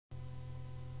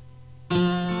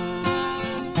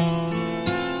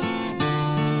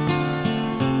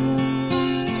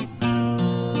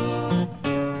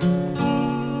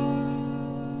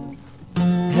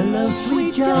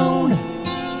Joan,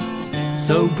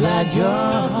 so glad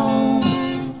you're home.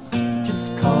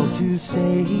 Just called to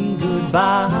say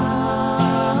goodbye.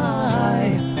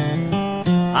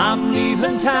 I'm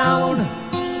leaving town,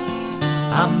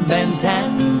 I'm bent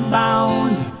and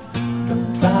bound.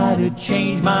 Don't try to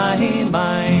change my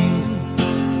mind.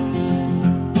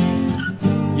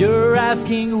 You're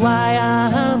asking why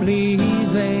I'm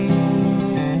leaving,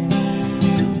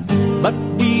 but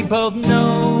we both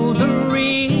know the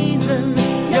reason.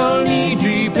 You're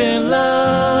knee-deep in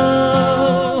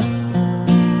love.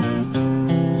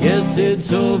 Yes,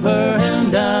 it's over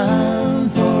and done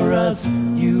for us,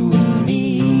 you and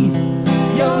me.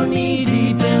 You're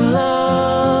knee-deep in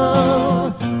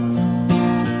love.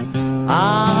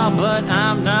 Ah, but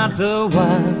I'm not the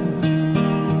one.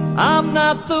 I'm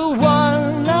not the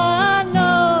one, I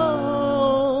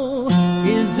know.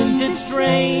 Isn't it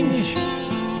strange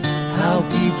how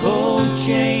people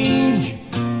change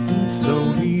and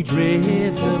slowly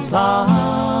drift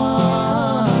apart?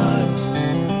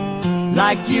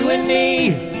 Like you and me,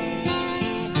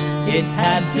 it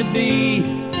had to be.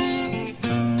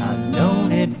 I've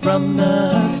known it from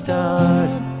the start.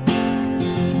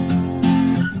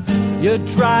 You're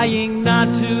trying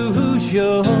not to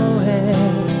show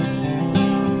it,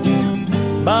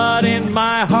 but in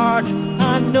my heart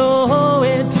I know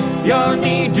it. You're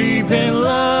knee-deep in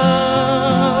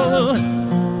love.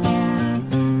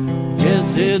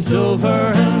 Yes, it's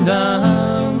over and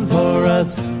done for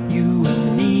us, you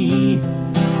and me.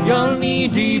 You're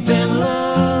knee-deep in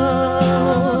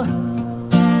love.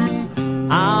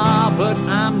 Ah, but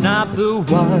I'm not the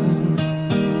one.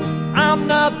 I'm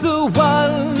not the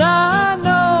one, I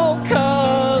know,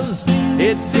 'cause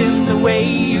it's in the way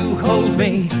you hold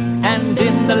me and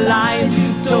in the lies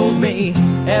you told me.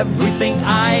 Everything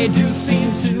I do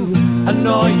seems to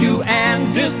annoy you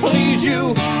and displease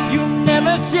you. You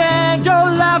never change your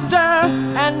laughter,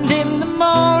 and in the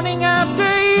morning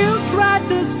after you try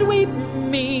to sweep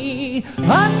me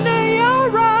under your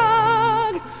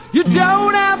rug, you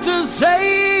don't have to say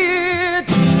it.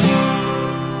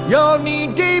 You're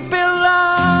knee-deep in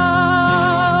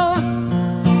love.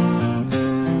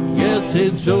 Yes,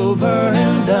 it's over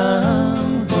and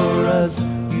done for us,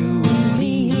 you and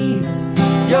me.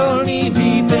 You're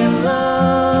knee-deep in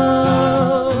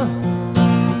love.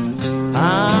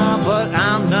 Ah, but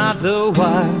I'm not the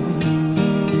one.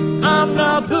 I'm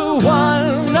not the one.